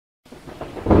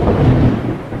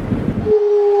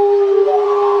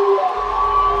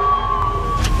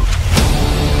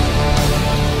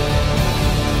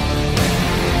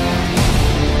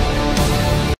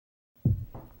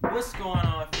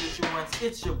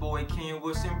boy Ken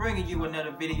Wilson, bringing you another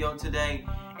video today,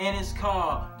 and it's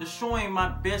called Destroying My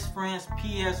Best Friend's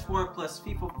PS4 plus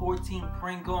FIFA 14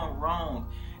 Prank Going Wrong.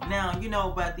 Now, you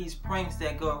know about these pranks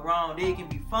that go wrong. They can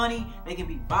be funny, they can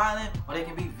be violent, or they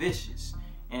can be vicious.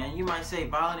 And you might say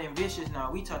violent and vicious. Now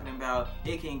we talking about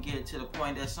it can get to the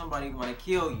point that somebody want to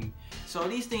kill you. So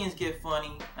these things get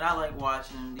funny, and I like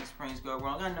watching these pranks go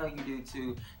wrong. I know you do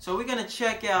too. So we're gonna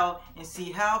check out and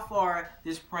see how far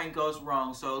this prank goes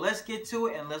wrong. So let's get to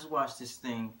it and let's watch this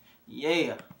thing.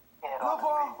 Yeah.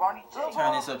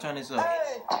 Turn this up, turn this up.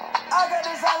 Hey, I got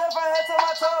designer from head to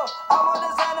my toe. I'm on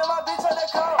designer, my bitch on the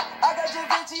coat. I got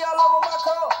Givenchy all over my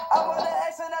coat. I'm on the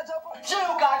X and I jump on.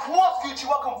 Yo guys, what's Gucci?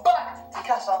 Welcome back to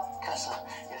Casa,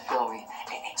 you feel me?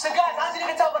 So guys, as you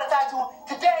can tell by the title,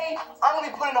 today I'm gonna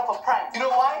be pulling off a prank. You know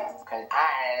why? Because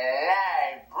I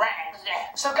like pranks.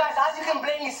 So guys, as you can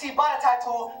blatantly see by the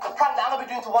title, the prank that I'm gonna be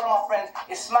doing to one of my friends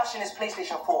is smashing his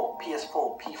PlayStation 4,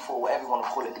 Ps4, P4, whatever you want to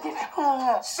call it.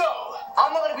 So,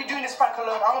 I'm not gonna be doing this prank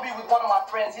alone. I'm gonna be with one of my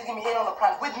friends. He's gonna be in on the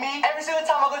prank with me. Every single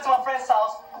time I go to my friend's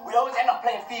house, we always end up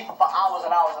playing FIFA for hours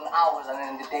and hours and hours, and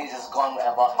then the days is gone,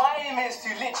 whatever. My aim is to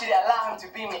literally allow him to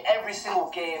beat me every single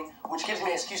game, which gives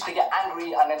me an excuse to get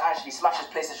angry and then actually smash his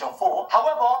PlayStation 4.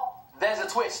 However, there's a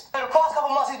twist. In the past couple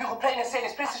months, he's been complaining and saying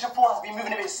his PlayStation 4 has been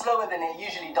moving a bit slower than it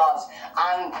usually does,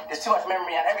 and there's too much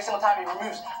memory, and every single time he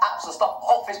removes apps and stuff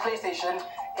off his PlayStation,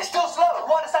 it's still slow.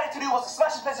 What I decided to do was to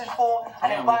smash his PlayStation 4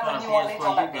 and then buy a new one later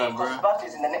on that day, because his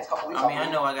birthday's in the next couple of weeks. I mean, I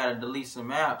know I gotta delete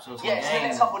some apps or some yeah, it's in the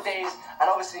games. next couple of days, and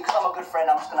obviously, because I'm a good friend,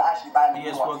 I'm just gonna actually buy a new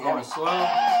one. PS4 going slow?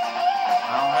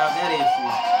 I don't have that issue.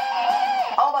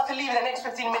 I'm about to leave in the next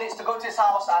 15 minutes to go to his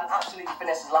house and absolutely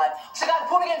finesse his life. So guys,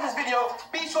 before we get into this video,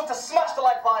 be sure to smash the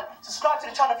like button, subscribe to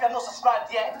the channel if you have not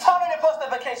subscribed yet, turn on your post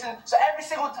notifications so every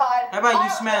single time. How about you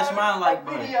smash my like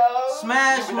button?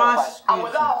 Smash my subscription. And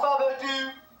without further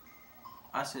ado,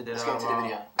 I said that let's get into the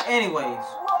video. Anyways,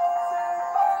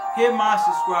 hit my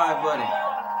subscribe button.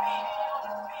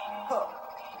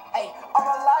 Hey, all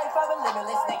my life I've been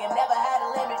limitless, nigga, never had a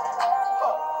limit.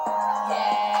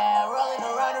 Yeah, rolling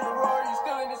around in the roar, you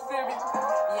still in the civic.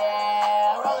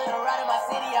 Yeah, rolling around in my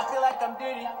city, I feel like I'm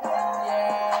Diddy.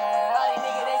 Yeah, all these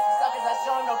niggas, they some suckers, I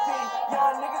show them no pity.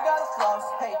 Young niggas got a floss,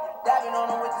 hey, dabbing on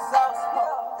them with the sauce.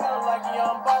 Feeling like a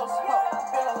young boss,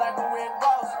 feeling like a weird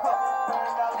boss.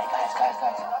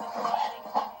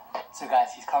 So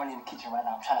guys, he's currently in the kitchen right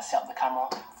now. I'm trying to set up the camera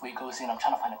before he goes in. I'm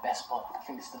trying to find the best spot. I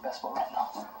think this is the best spot right now.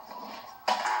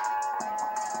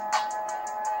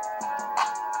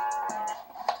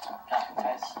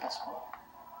 Guys, best spot.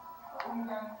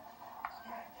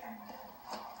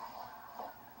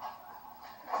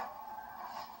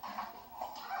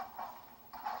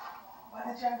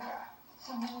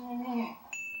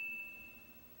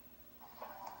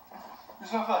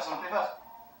 Who's going first? I'm going to play first.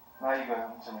 No, you go.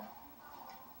 I'm chilling.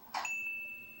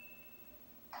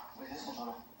 Wait, this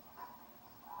controller.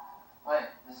 Wait,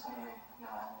 this is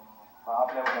I'll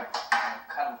play.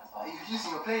 If you see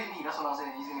you're playing me, that's what I'm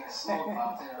saying. He's gonna get smoked, man.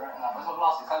 I'm telling you right now. That's my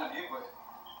glasses. Kind of you, but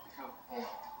Yeah.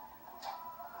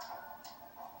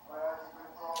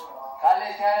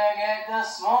 Khaled, can I get the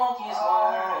smoky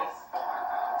smoke?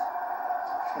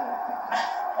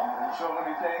 You sure I'm gonna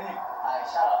be playing you? Alright,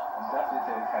 shut up. I'm definitely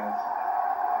playing Khaled.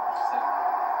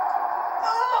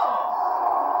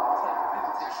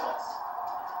 Take shots.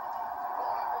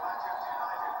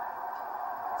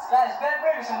 This guy's dead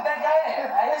baby, some dead guy in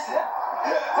it. Hey, listen.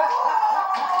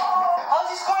 How's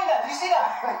he scoring that? Did you see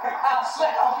that? I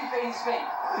swear I'll be fading his fade.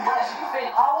 Actually, fade.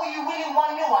 How are you winning 1-0?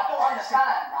 I don't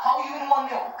understand. How are you winning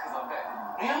 1-0? Because I'm betting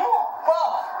you. You know, bro.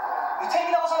 You tell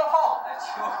me that was on a foul.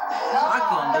 I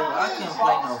couldn't do it. I couldn't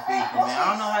play no FIFA, man. I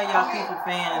don't know how y'all FIFA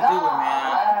fans do it,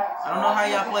 man. I don't know how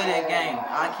y'all play that game.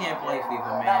 I can't play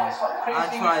FIFA, man. I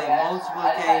tried it multiple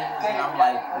occasions, and I'm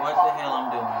like, what the hell I'm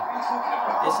doing?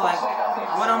 It's like,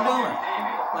 what I'm doing?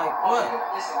 Like, what?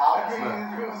 Listen,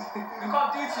 you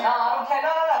can't do it to you. Nah, I don't care.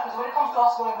 No, because when it comes to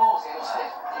us scoring goals, it'll stick.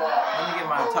 Let me get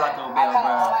my Taco Bell,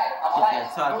 bro. Get that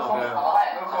Taco Bell.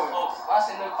 I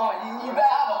said no comment. You better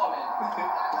have a comment.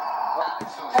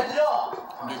 Head it up.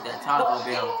 Get that Taco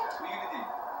Bell. What are you gonna do?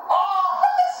 Oh,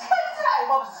 this guy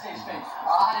Bob's his face.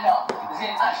 I had it up. This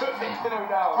game's actually fake.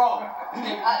 Bro, this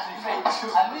game's actually fake.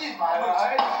 I move, man.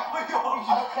 I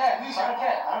don't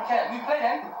care. We play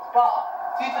then. But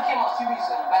FIFA came out 2 weeks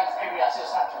ago. You bangs every day. I see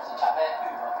your Snapchat. So chat back.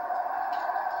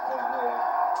 I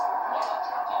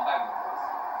can't bang with this.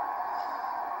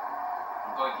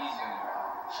 I'm going easy on you right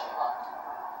now. Shut up.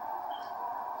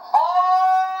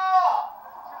 Oh!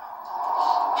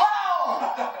 How?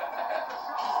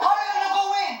 How are you gonna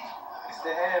go in? It's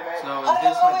the hair, man. So is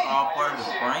this like all part of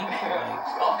the prank?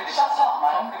 Like, Shut up,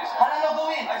 man. How did I not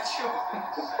go in?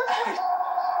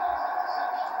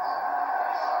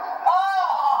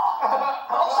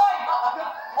 Offside!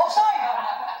 Offside!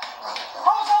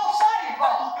 How's offside,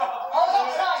 bro? How's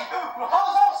offside?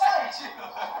 How's offside?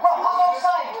 Bro, how's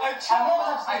offside? I know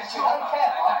that's I don't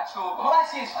care, bro. What I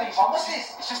see is fake, bro. What's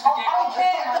this? It's just a game. I don't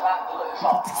care.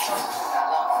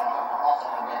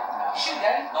 Shoot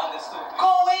then. Go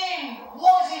in!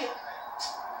 Was it?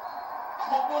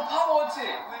 What power was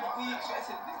it? We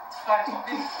expected to fight top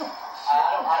this. I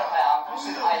don't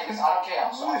care.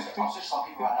 I'm switching some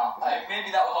people right now.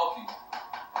 Maybe that will help you.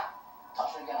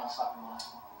 Touch me again, I'll slap you, man.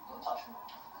 Don't touch me.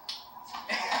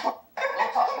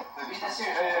 Don't touch me. Be this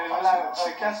serious. Hey, relax.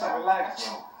 Relax.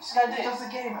 This guy did. It's just a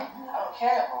game, man. I don't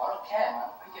care, bro. I don't care, man.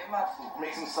 What are you getting mad for?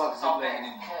 Make some subs. Stop I betting.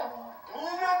 don't care, bro.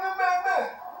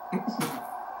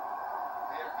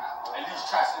 At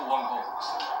least try to score one goal.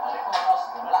 I didn't come else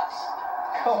again. Relax.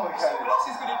 Come on, guys. What else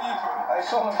is going to be, bro?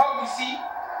 Come on. Help me see.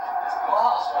 What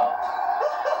else, bro?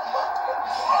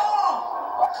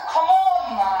 Come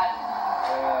on, man.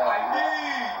 I knew.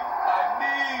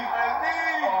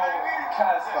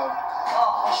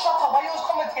 Oh, shut up. Why you always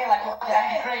commentating like you're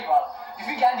Andy Gray, bro? You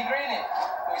think you're Andy Gray in it?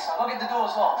 Wait, son, look at the door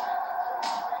as well.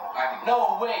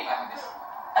 No way.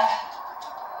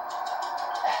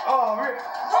 Oh, Rick.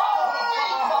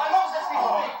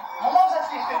 My mom's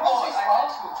actually fit. What's this, bro?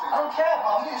 I don't care,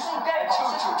 bro. You're so dead, bro.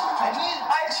 I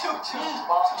choked you. Please,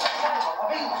 bro. I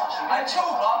bet you touch me. I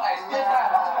choked, bro. I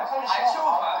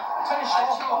choked, man.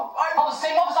 Oh,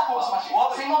 same mother's that will smash it.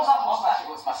 Same mother's that will smash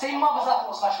it. Same mother's that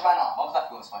will smash it right now. Mother's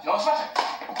that will smash it. No, smash it.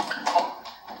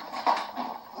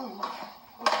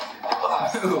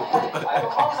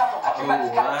 Mother's that will touch it. Give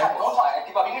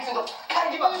up. You need to go. Can't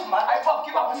give up, man. I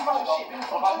give up. Smash the shit.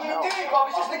 What do you do, bro?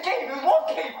 It's just a game. It was one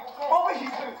game. What will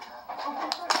you do?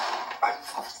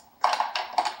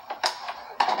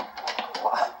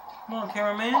 Come on,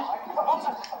 cameraman. I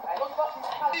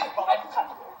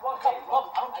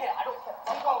don't care. I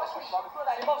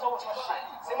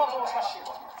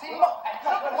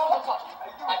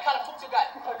can't talk to you guys.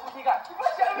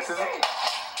 This is it.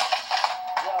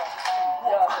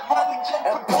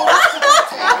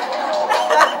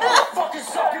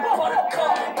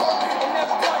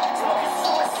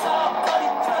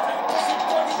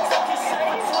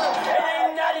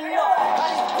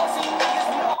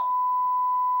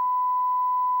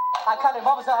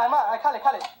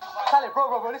 Khaled,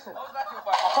 bro, listen. I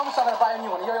promise I'm gonna buy a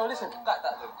new one. Yo, listen.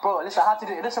 Bro, listen, I have to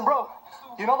do it. Listen, bro.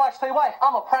 You know why? I tell you why.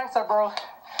 I'm a prankster, bro.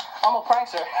 I'm a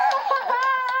prankster.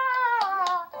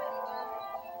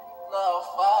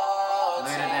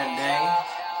 Later that day.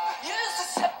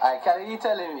 Alright, Khaled, you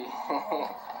telling me?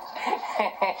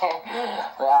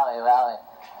 Where are we?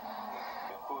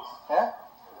 Huh?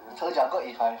 I told you I got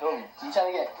you, fam. Feel me? You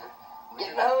trying to get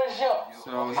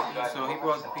So he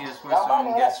brought the PS4, so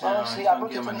I'm guessing he's gonna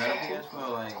give him another PS4,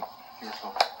 like. Is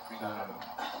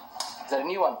that a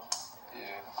new one?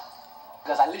 Yeah.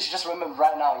 Because I literally just remember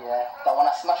right now, yeah, that when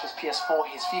I smashed his PS4,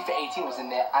 his FIFA 18 was in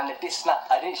there, and the disc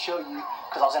snapped. I didn't show you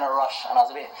because I was in a rush and I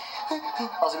was a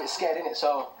bit scared, innit?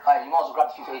 So, alright, you might as well grab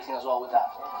the FIFA 18 as well with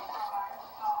that.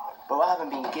 But I haven't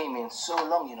been gaming so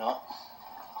long, you know.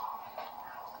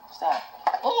 What's that?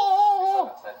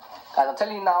 Guys, I'm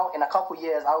telling you now, in a couple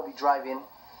years, I will be driving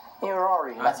in a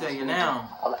Ferrari. I tell you now,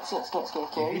 if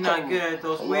you're not good at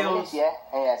those wheels,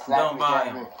 don't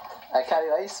buy them. I can't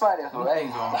even, he's smiling for me.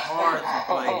 Things are hard to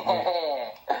play.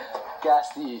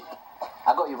 Gas you. I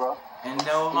got you, bro. And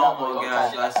no homo,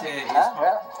 guys. I said it's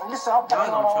hard. Y'all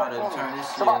gonna try to turn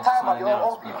this shit into something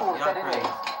else, bro. Y'all crazy.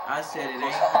 I said it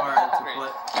ain't hard to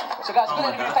play. So guys,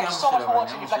 thank you so much for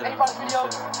watching. If you like any part of the video,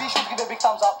 be sure to give it a big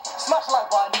thumbs up. Smash the like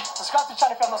button. Subscribe to the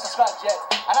channel if you have not subscribed yet.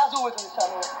 And as always on this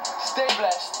channel, stay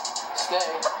blessed. Stay.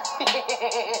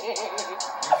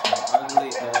 Ugly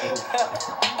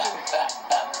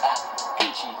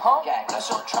Peachy. Huh? Gang. Bless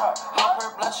your truck. Love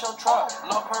her, bless your truck.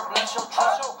 Love her, bless your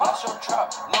truck. Bless your truck.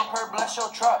 Love her, bless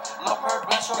your truck. Love her,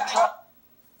 bless your truck.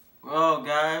 Well,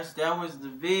 guys, that was the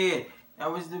vid.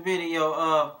 That was the video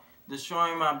of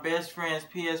destroying my best friend's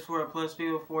PS4 plus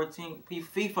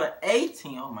FIFA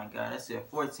 18. Oh my god, I said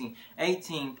 14.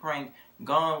 18 prank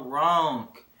gone wrong.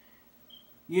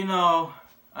 You know,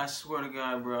 I swear to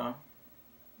God, bro.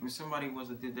 If somebody was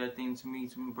to did that thing to me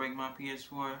to break my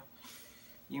PS4,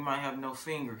 you might have no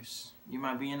fingers. You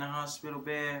might be in the hospital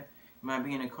bed. You might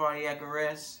be in a cardiac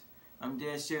arrest. I'm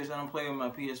dead serious. I don't play with my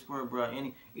PS4, bro.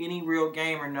 Any real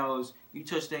gamer knows you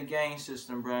touch that game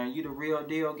system, bro. You the real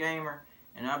deal gamer,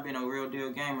 and I've been a real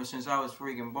deal gamer since I was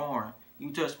freaking born.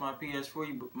 You touch my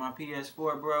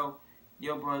PS4, bro.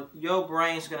 Your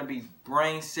brain's gonna be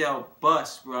brain cell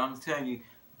bust, bro. I'm telling you,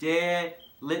 dead,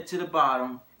 lit to the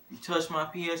bottom, you touch my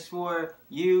PS4,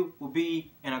 you will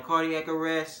be in a cardiac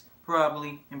arrest,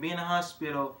 probably, and be in the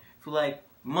hospital for like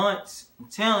months. I'm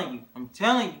telling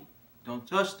you, don't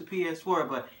touch the PS4.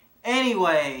 But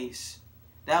anyways,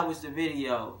 that was the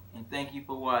video, and thank you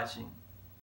for watching.